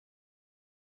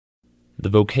the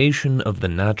vocation of the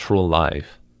natural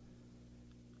life.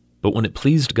 But when it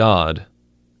pleased God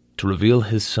to reveal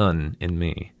his Son in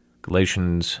me.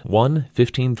 Galatians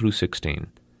 1:15-16.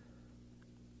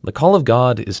 The call of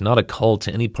God is not a call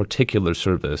to any particular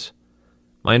service.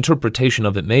 My interpretation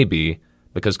of it may be,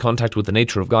 because contact with the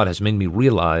nature of God has made me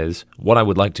realize what I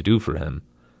would like to do for him.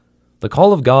 The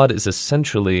call of God is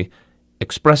essentially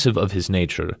expressive of his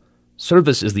nature.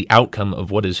 Service is the outcome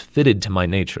of what is fitted to my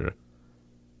nature.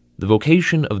 The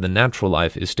vocation of the natural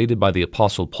life is stated by the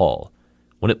Apostle Paul.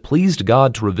 When it pleased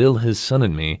God to reveal his Son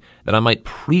in me, that I might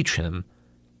preach him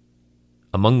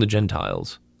among the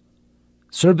Gentiles.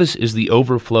 Service is the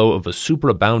overflow of a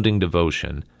superabounding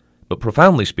devotion, but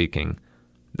profoundly speaking,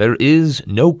 there is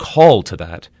no call to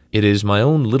that. It is my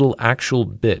own little actual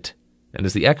bit, and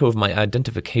is the echo of my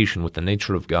identification with the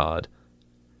nature of God.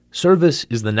 Service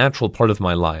is the natural part of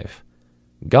my life.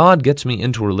 God gets me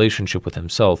into a relationship with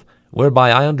himself,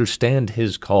 whereby I understand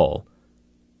his call.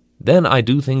 Then I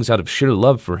do things out of sheer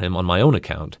love for him on my own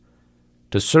account.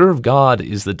 To serve God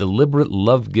is the deliberate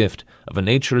love gift of a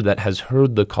nature that has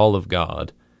heard the call of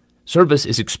God. Service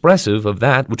is expressive of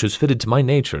that which is fitted to my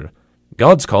nature.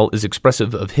 God's call is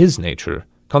expressive of his nature.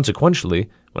 Consequently,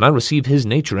 when I receive his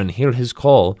nature and hear his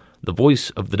call, the voice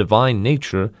of the divine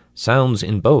nature sounds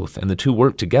in both, and the two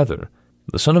work together.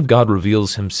 The Son of God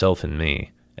reveals himself in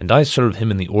me, and I serve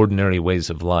him in the ordinary ways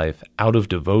of life out of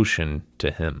devotion to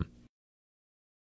him.